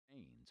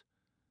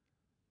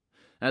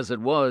As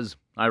it was,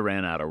 I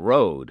ran out of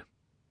road.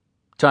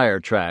 Tire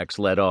tracks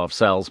led off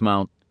Sal's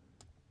Mount.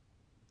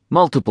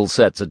 Multiple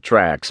sets of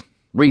tracks,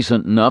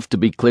 recent enough to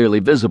be clearly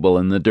visible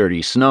in the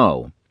dirty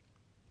snow.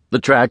 The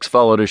tracks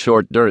followed a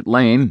short dirt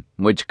lane,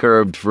 which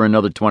curved for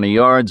another 20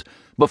 yards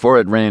before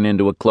it ran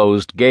into a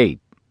closed gate.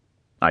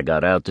 I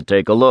got out to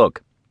take a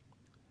look.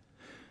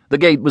 The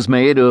gate was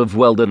made of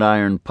welded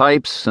iron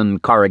pipes and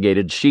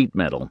corrugated sheet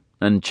metal,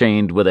 and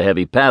chained with a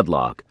heavy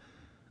padlock.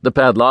 The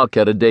padlock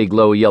had a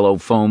day-glow yellow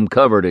foam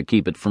cover to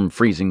keep it from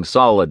freezing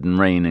solid in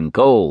rain and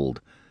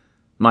cold.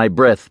 My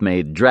breath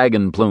made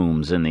dragon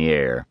plumes in the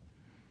air.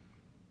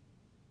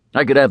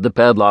 I could have the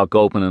padlock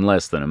open in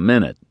less than a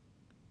minute.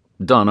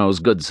 Dono's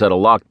good set of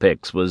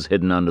lockpicks was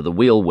hidden under the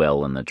wheel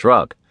well in the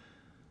truck.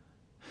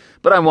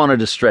 But I wanted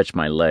to stretch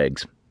my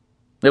legs.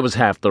 It was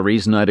half the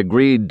reason I'd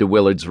agreed to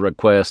Willard's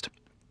request.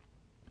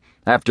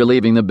 After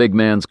leaving the big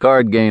man's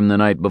card game the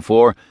night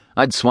before,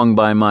 I'd swung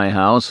by my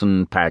house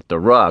and packed a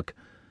ruck.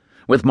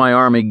 With my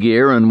army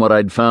gear and what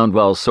I'd found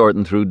while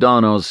sorting through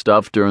Dono's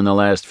stuff during the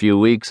last few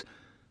weeks,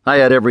 I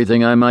had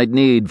everything I might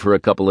need for a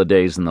couple of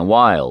days in the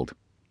wild.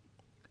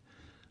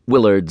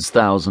 Willard's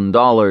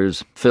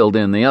 $1,000 filled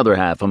in the other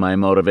half of my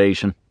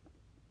motivation.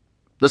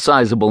 The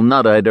sizable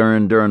nut I'd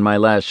earned during my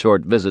last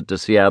short visit to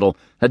Seattle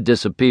had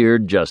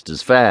disappeared just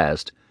as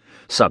fast,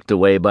 sucked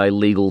away by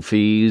legal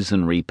fees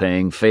and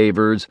repaying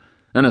favors,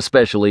 and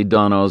especially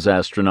Dono's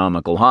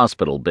astronomical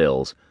hospital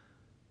bills.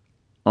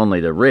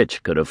 Only the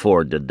rich could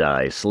afford to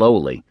die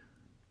slowly.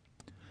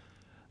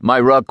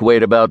 My ruck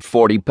weighed about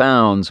 40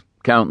 pounds,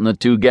 counting the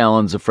 2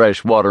 gallons of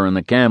fresh water in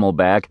the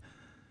Camelback,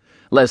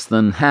 less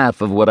than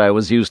half of what I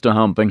was used to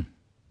humping.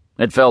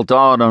 It felt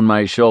odd on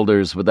my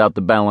shoulders without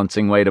the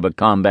balancing weight of a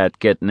combat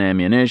kit and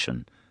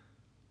ammunition.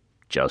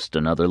 Just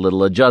another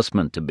little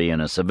adjustment to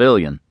being a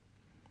civilian.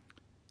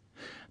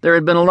 There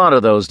had been a lot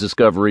of those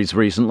discoveries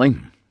recently.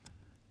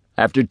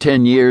 After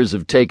 10 years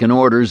of taking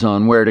orders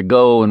on where to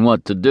go and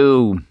what to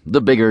do,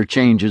 the bigger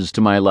changes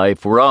to my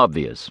life were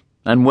obvious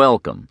and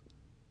welcome.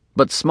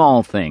 But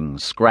small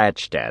things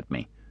scratched at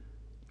me.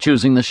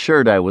 Choosing the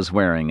shirt I was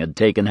wearing had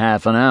taken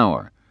half an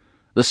hour.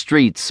 The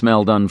streets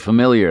smelled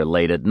unfamiliar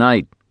late at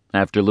night,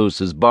 after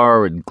Luce's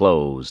bar had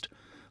closed,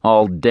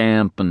 all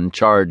damp and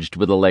charged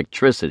with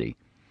electricity.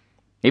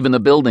 Even the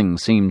building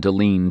seemed to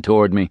lean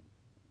toward me.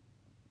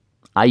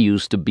 I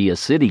used to be a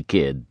city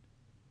kid.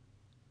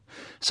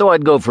 So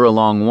I'd go for a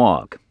long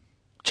walk,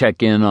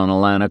 check in on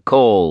Alana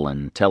Cole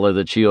and tell her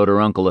that she owed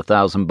her uncle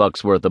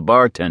 $1,000 worth of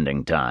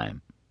bartending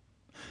time.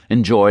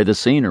 Enjoy the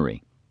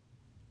scenery.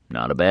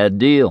 Not a bad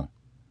deal.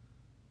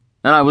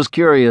 And I was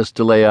curious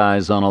to lay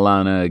eyes on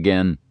Alana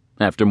again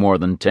after more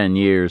than 10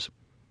 years.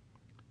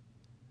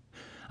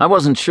 I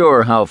wasn't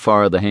sure how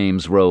far the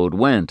Hames Road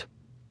went.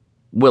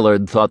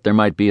 Willard thought there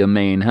might be a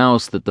main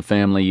house that the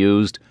family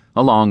used,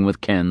 along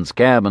with Ken's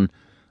cabin,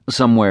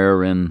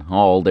 somewhere in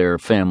all their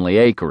family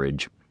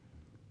acreage.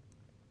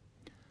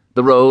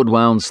 The road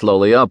wound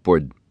slowly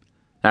upward.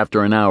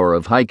 After an hour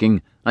of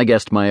hiking, I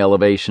guessed my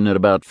elevation at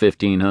about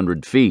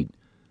 1,500 feet.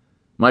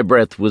 My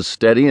breath was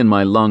steady and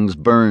my lungs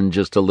burned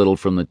just a little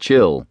from the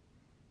chill.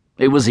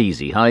 It was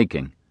easy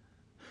hiking.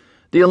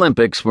 The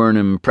Olympics were an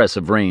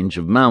impressive range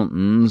of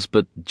mountains,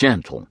 but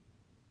gentle.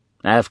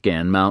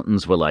 Afghan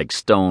mountains were like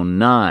stone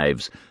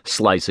knives,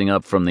 slicing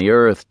up from the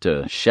earth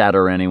to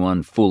shatter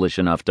anyone foolish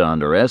enough to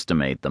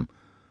underestimate them.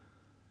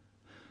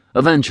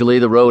 Eventually,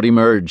 the road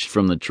emerged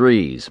from the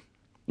trees.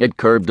 It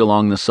curved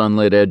along the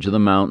sunlit edge of the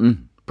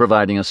mountain,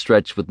 providing a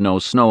stretch with no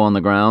snow on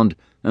the ground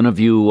and a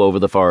view over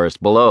the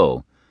forest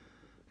below.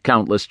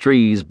 Countless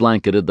trees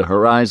blanketed the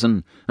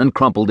horizon and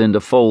crumpled into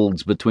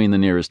folds between the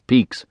nearest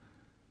peaks.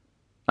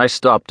 I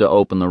stopped to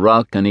open the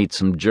ruck and eat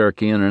some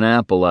jerky and an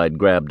apple I'd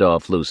grabbed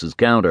off Luce's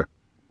counter.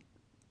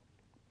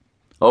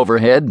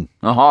 Overhead,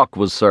 a hawk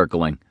was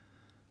circling,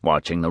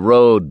 watching the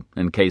road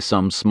in case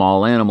some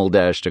small animal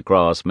dashed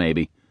across,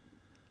 maybe.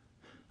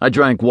 I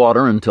drank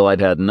water until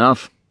I'd had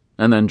enough,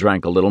 and then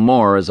drank a little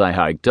more as I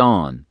hiked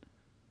on.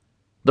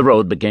 The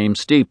road became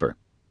steeper.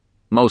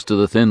 Most of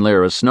the thin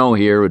layer of snow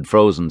here had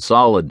frozen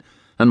solid,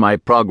 and my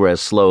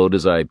progress slowed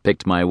as I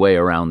picked my way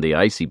around the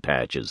icy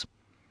patches.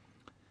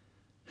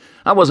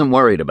 I wasn't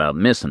worried about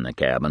missing the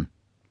cabin.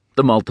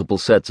 The multiple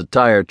sets of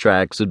tire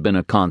tracks had been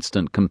a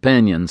constant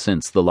companion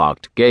since the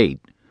locked gate.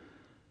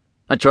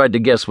 I tried to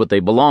guess what they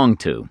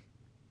belonged to.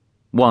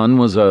 One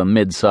was a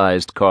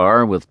mid-sized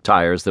car with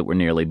tires that were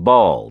nearly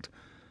bald.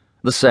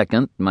 The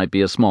second might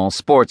be a small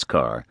sports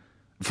car,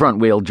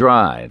 front-wheel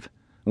drive,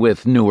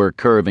 with newer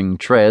curving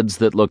treads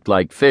that looked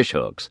like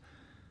fishhooks.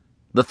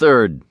 The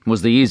third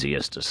was the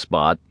easiest to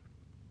spot.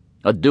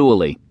 A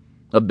dually,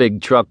 a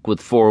big truck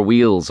with 4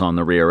 wheels on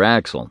the rear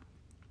axle.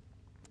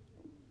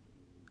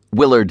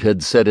 Willard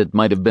had said it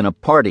might have been a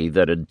party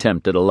that had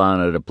tempted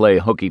Alana to play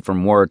hooky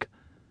from work.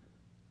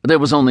 There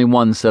was only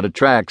one set of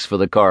tracks for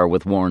the car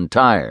with worn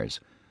tires.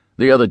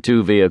 The other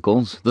 2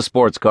 vehicles, the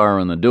sports car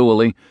and the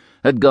dually,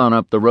 had gone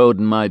up the road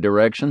in my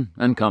direction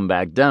and come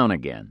back down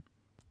again.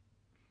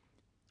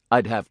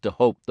 I'd have to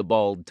hope the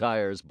bald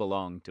tires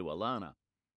belonged to Alana.